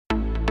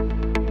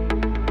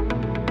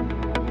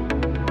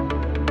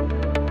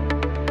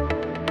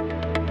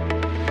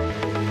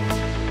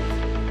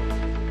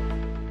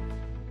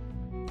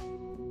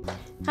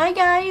Hi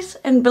guys,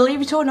 and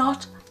believe it or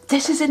not,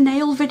 this is a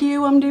nail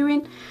video I'm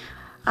doing.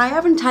 I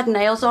haven't had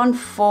nails on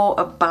for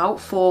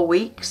about 4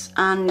 weeks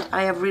and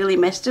I have really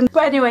missed them.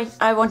 But anyway,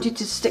 I wanted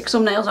to stick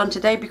some nails on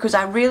today because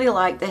I really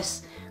like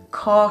this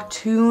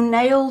cartoon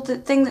nail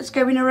thing that's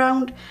going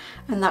around,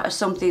 and that is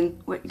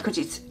something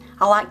because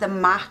I like the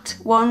matte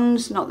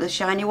ones, not the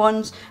shiny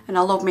ones, and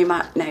I love my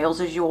matte nails,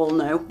 as you all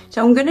know.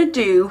 So I'm gonna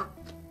do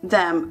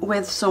them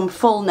with some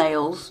full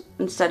nails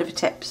instead of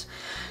tips.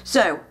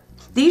 So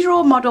these are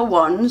all model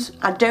ones.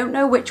 I don't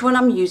know which one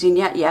I'm using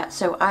yet,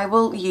 so I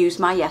will use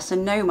my yes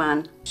and no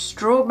man.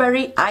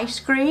 Strawberry ice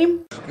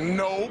cream.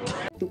 Nope.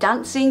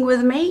 Dancing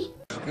with me.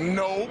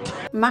 Nope.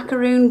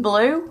 Macaroon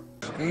blue.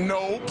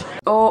 Nope.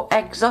 Or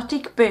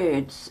exotic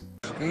birds.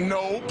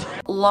 Nope.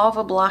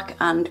 Lava black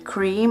and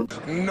cream.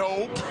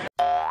 Nope.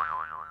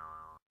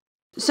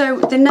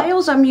 So the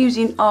nails I'm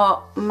using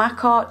are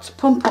Mac Arts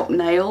Pump Up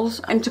nails,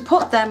 and to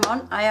put them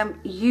on I am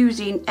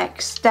using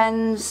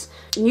XTens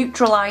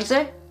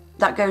neutralizer.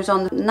 That goes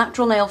on the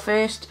natural nail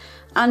first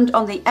and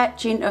on the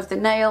etching of the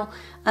nail,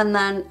 and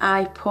then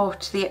I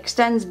put the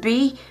XTens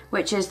B,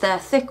 which is their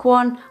thick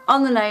one,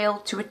 on the nail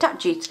to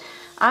attach it.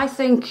 I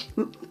think,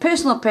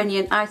 personal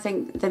opinion, I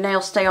think the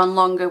nails stay on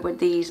longer with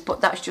these, but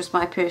that's just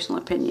my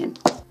personal opinion.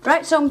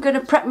 Right, so I'm going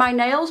to prep my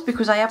nails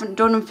because I haven't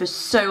done them for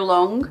so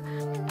long.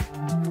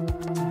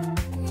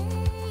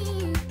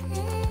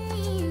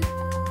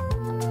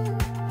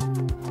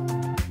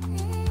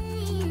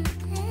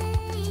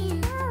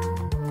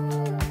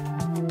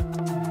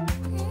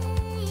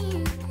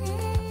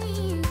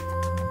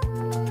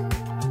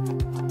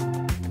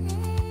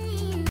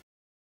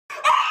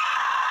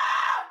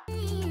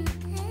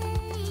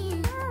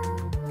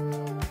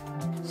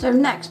 So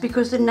next,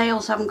 because the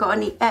nails haven't got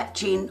any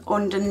etching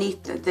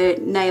underneath the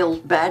nail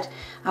bed,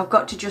 I've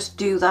got to just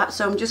do that.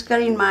 So I'm just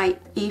getting my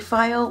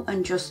e-file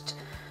and just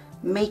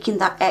making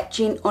that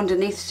etching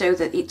underneath so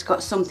that it's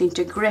got something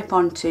to grip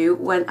onto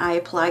when I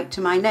apply it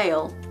to my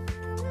nail.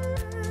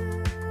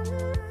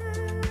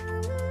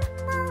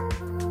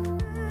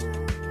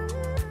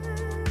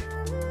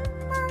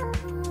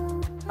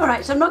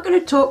 Alright, so I'm not going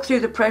to talk through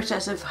the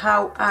process of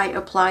how I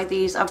apply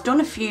these. I've done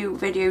a few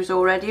videos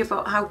already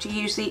about how to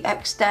use the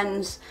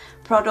XTens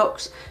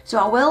products, so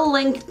I will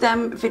link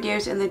them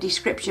videos in the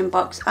description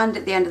box and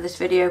at the end of this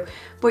video.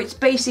 But it's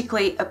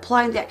basically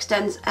applying the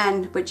XTens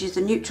N, which is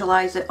the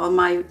neutralizer on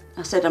my,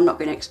 I said I'm not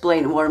going to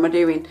explain what am I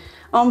doing,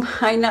 on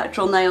my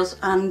natural nails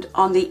and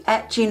on the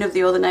etching of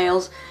the other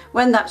nails.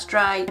 When that's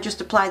dry, I just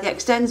apply the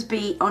XTens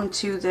B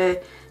onto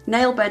the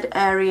nail bed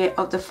area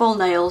of the full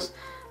nails,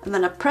 and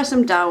then I press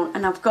them down,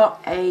 and I've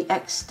got a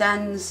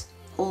XTens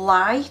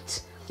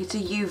light. It's a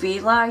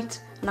UV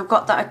light, and I've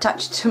got that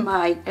attached to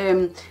my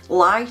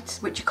light,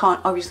 which you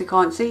obviously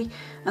can't see.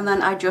 And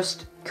then I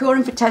just cure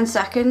them for 10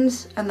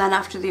 seconds, and then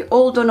after they're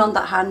all done on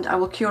that hand, I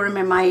will cure them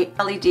in my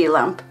LED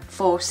lamp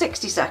for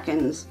 60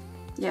 seconds.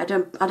 Yeah, I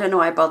don't know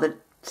why I bothered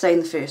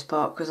saying the first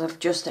part, because I've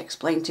just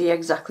explained to you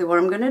exactly what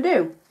I'm going to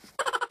do.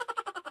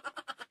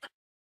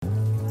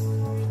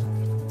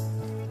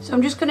 So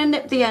I'm just going to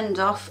nip the end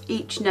off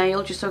each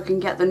nail just so I can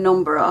get the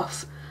number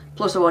off.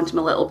 Plus I want them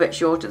a little bit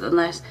shorter than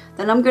this.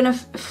 Then I'm going to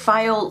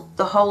file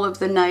the whole of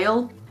the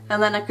nail,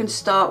 and then I can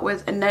start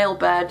with a nail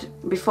bed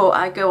before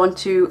I go on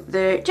to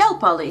the gel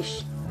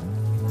polish.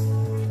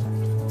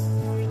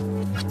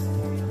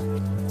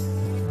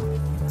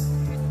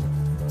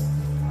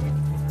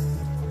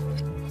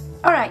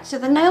 Alright, so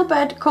the nail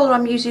bed colour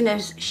I'm using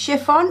is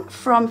Chiffon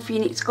from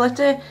Phoenix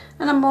Glitter,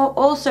 and I'm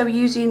also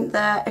using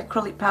their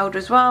acrylic powder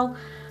as well.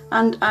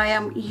 And I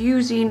am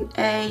using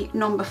a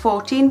number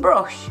 14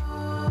 brush.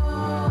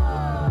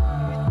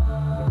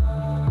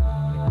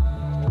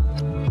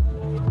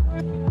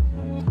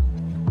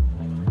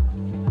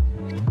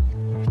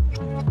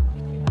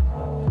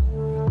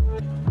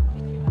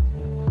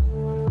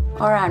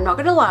 Alright, I'm not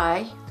gonna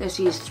lie, this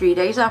is 3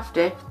 days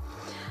after.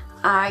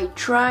 I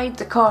tried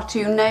the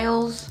cartoon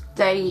nails.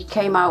 They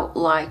came out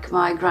like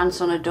my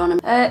grandson had done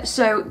them.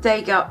 So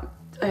they got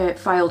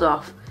filed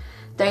off.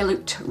 They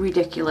looked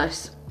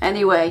ridiculous.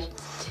 Anyway,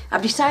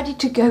 I've decided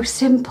to go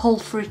simple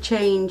for a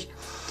change.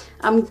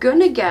 I'm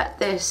gonna get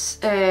this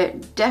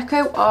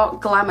Deco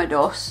Art Glamour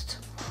Dust,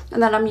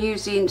 and then I'm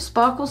using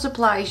Sparkle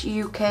Supplies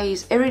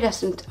UK's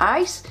Iridescent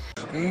Ice.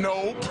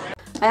 Nope.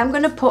 I am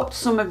gonna put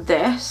some of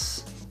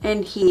this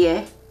in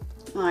here,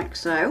 like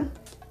so.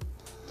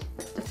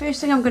 The first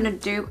thing I'm gonna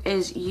do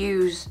is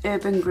use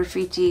Urban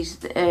Graffiti's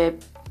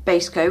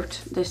base coat.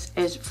 This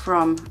is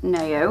from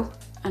Neo.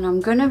 And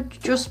I'm gonna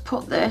just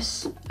put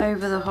this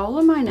over the whole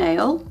of my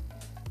nail,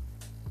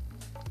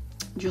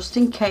 just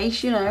in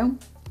case, you know,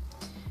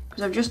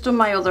 because I've just done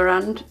my other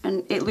hand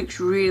and it looks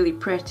really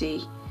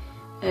pretty,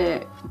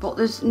 but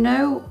there's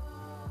no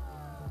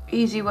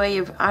easy way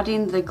of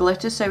adding the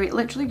glitter, so it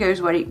literally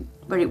goes where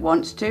it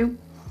wants to.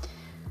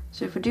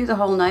 So if I do the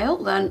whole nail,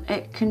 then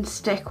it can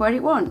stick where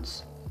it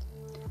wants.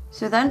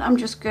 So then I'm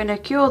just gonna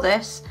cure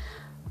this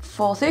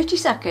for 30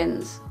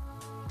 seconds.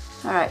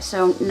 Alright,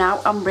 so now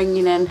I'm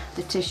bringing in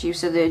the tissue,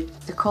 so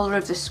the colour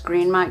of the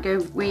screen might go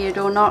weird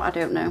or not, I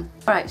don't know.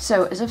 Alright,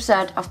 so as I've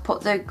said, I've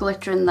put the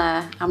glitter in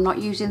there. I'm not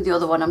using the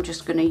other one, I'm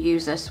just going to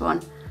use this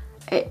one.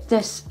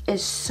 This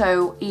is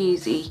so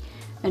easy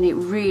and it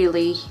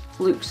really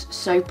looks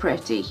so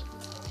pretty.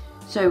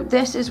 So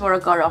this is where I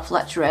got off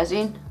Let's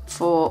Resin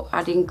for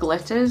adding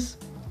glitters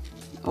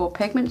or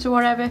pigments or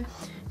whatever.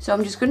 So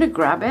I'm just going to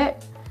grab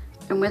it,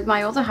 and with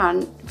my other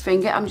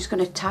finger I'm just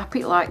going to tap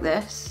it like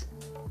this.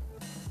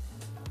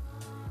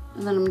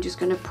 And then I'm just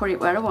going to put it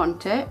where I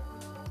want it.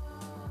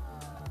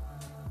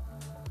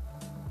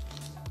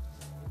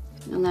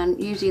 And then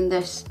using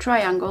this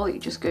triangle, it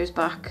just goes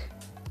back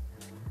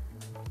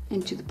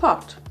into the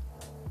pot.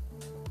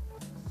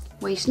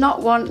 Waste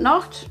not, want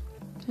not,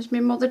 as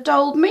my mother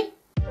told me.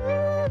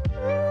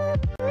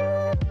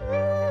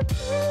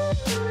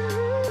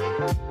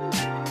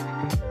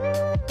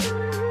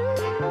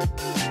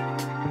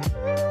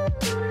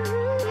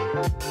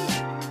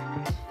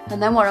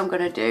 And then what I'm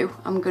going to do,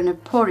 I'm going to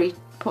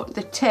put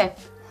the tip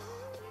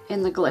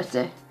in the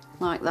glitter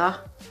like that,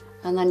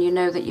 and then you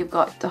know that you've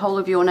got the whole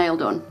of your nail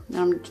done.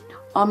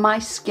 On my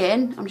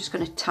skin, I'm just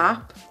going to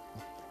tap,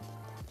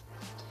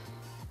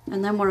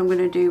 and then what I'm going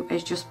to do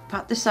is just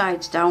pat the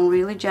sides down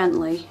really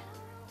gently,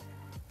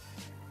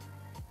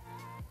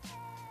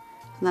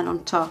 and then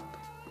on top.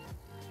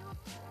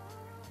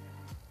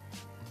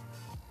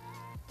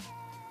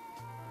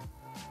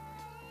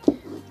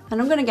 And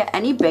I'm going to get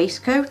any base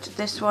coat.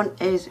 This one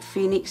is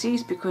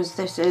Phoenix's because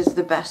this is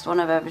the best one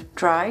I've ever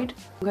tried.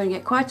 I'm going to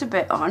get quite a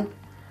bit on.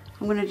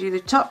 I'm going to do the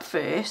top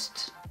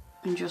first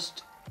and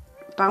just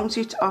bounce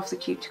it off the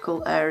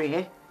cuticle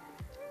area.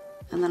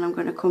 And then I'm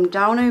going to come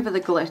down over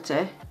the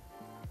glitter,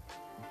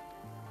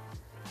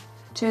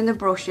 turn the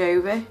brush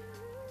over,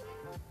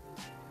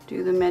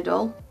 do the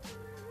middle.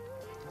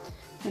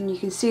 And you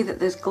can see that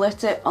there's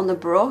glitter on the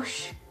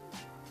brush.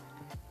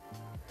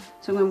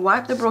 So I'm going to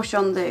wipe the brush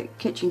on the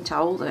kitchen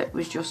towel that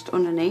was just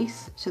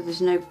underneath, so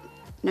there's no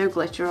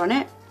glitter on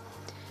it.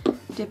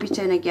 Dip it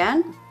in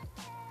again.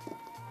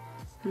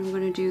 And I'm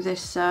going to do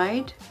this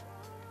side,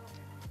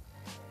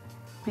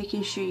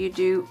 making sure you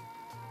do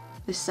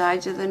the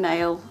sides of the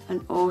nail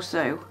and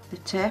also the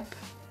tip.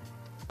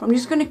 But I'm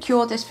just going to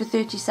cure this for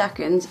 30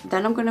 seconds,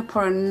 then I'm going to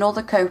put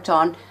another coat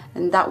on,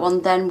 and that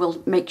one then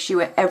will make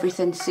sure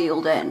everything's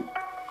sealed in.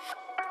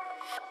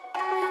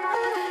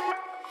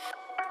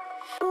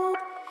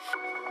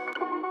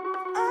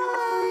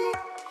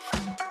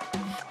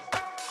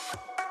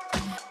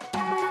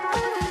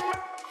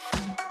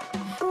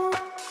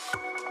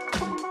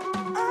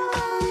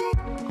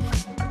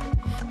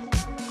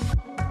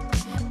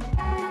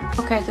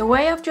 Okay, the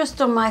way I've just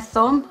done my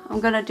thumb,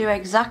 I'm going to do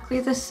exactly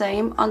the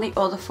same on the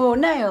other 4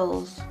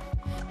 nails.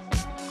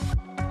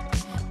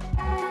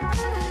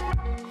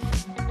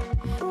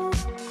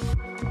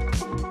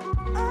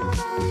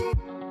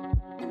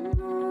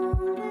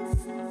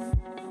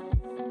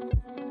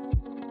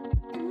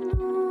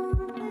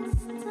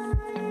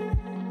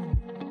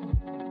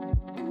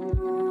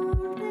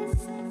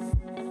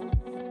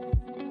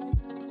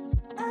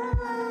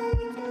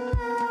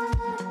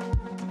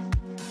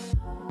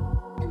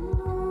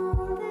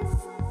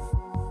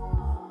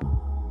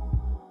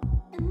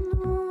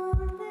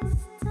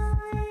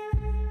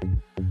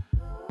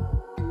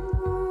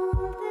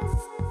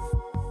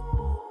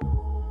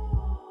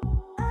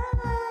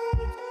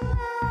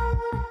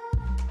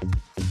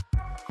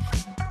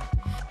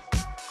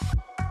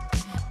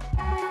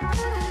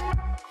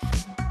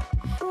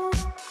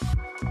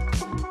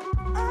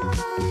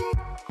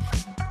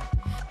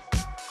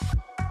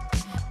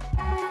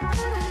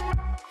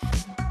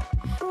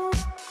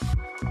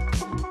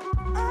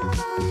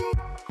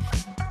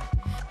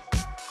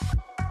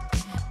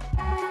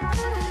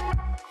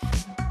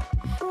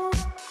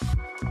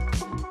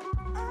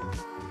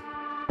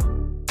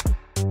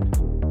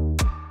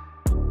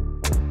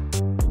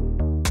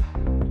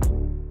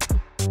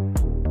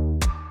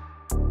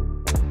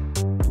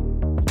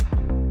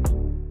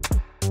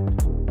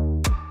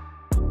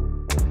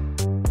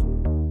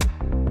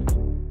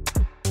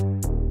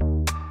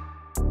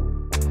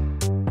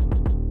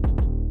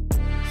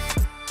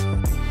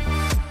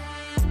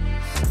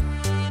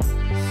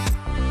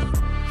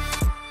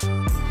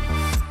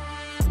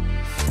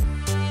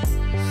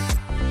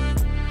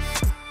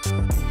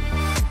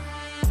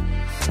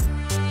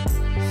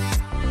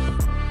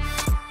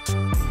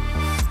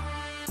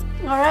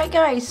 Alright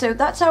guys, so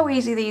that's how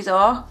easy these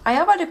are. I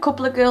have had a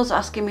couple of girls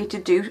asking me to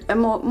do a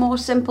more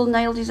simple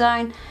nail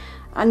design,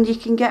 and you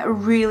can get a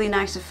really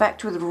nice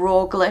effect with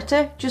raw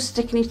glitter, just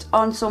sticking it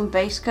on some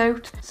base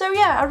coat. So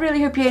yeah, I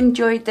really hope you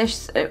enjoyed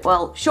this,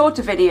 well,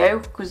 shorter video,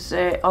 because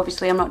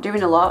obviously I'm not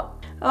doing a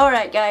lot.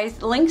 Alright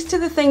guys, links to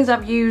the things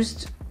I've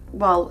used,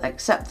 well,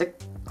 except the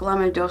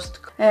Glamour Dust.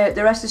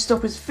 The rest of the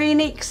stuff was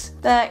Phoenix.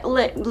 The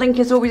link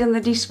is always in the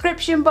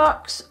description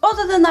box.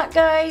 Other than that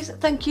guys,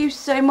 thank you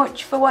so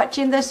much for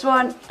watching this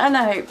one, and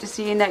I hope to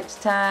see you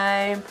next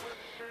time.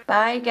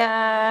 Bye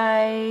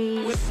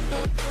guys.